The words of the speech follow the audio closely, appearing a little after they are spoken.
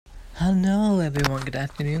Hello, everyone. Good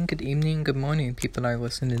afternoon, good evening, good morning, people that are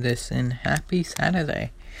listening to this, and happy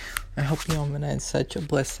Saturday. I hope you all had such a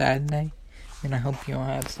blessed Saturday, and I hope you all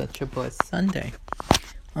have such a blessed Sunday.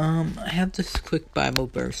 I have this quick Bible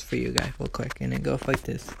verse for you guys, real quick, and it goes like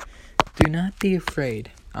this: Do not be afraid,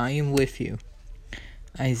 I am with you.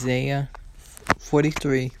 Isaiah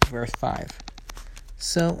 43, verse 5.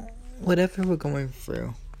 So, whatever we're going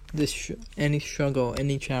through, any struggle,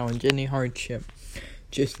 any challenge, any hardship,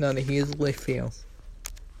 just know that He is with you,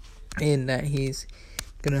 and that He's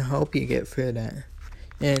gonna help you get through that.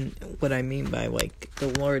 And what I mean by,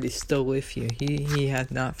 the Lord is still with you. He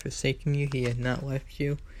has not forsaken you. He has not left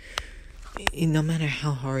you. No matter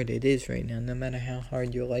how hard it is right now, no matter how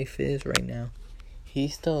hard your life is right now,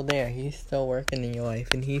 He's still there. He's still working in your life,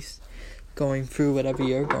 and He's going through whatever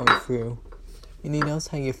you're going through. And He knows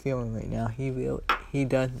how you're feeling right now. He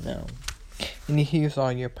does know. And He hears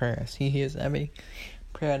all your prayers. He hears every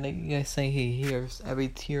prayer that you guys say. He hears every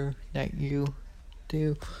tear that you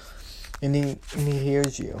do. And He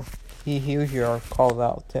hears you. He hears your calls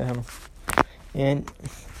out to Him. And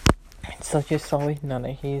so just always know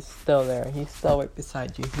that He's still there. He's still right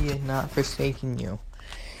beside you. He is not forsaking you.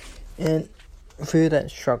 And through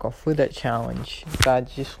that struggle, through that challenge, God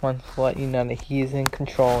just wants to let you know that He is in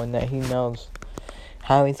control, and that He knows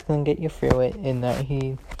how He's going to get you through it, and that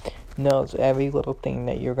He knows every little thing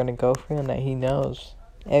that you're going to go through, and that He knows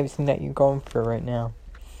everything that you're going through right now.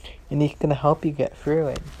 And He's going to help you get through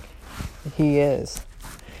it. He is.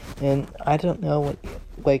 And I don't know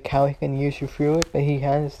how He can use you through it, but He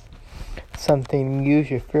has something to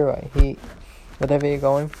use you through it. Whatever you're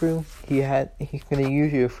going through, He's going to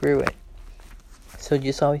use you through it. So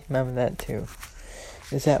just always remember that too.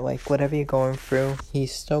 Is that whatever you're going through,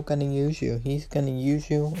 He's still going to use you. He's going to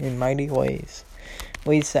use you in mighty ways.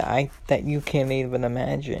 Ways that you can't even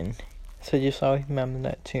imagine. So just always remember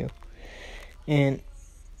that too. And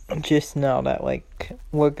just know that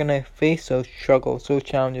we're going to face those struggles, those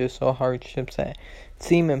challenges, those hardships that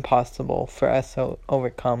seem impossible for us to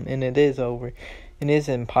overcome. And it is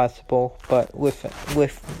impossible. But with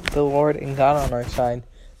the Lord and God on our side,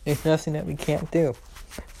 there's nothing that we can't do.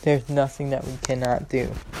 There's nothing that we cannot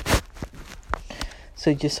do.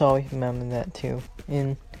 So just always remember that too.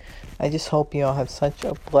 And I just hope you all have such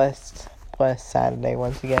a blessed Saturday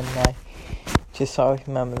once again. And I just always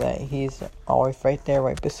remember that He's always right there,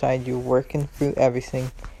 right beside you, working through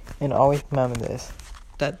everything. And always remember this,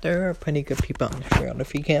 that there are pretty good people in this world.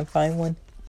 If you can't find one,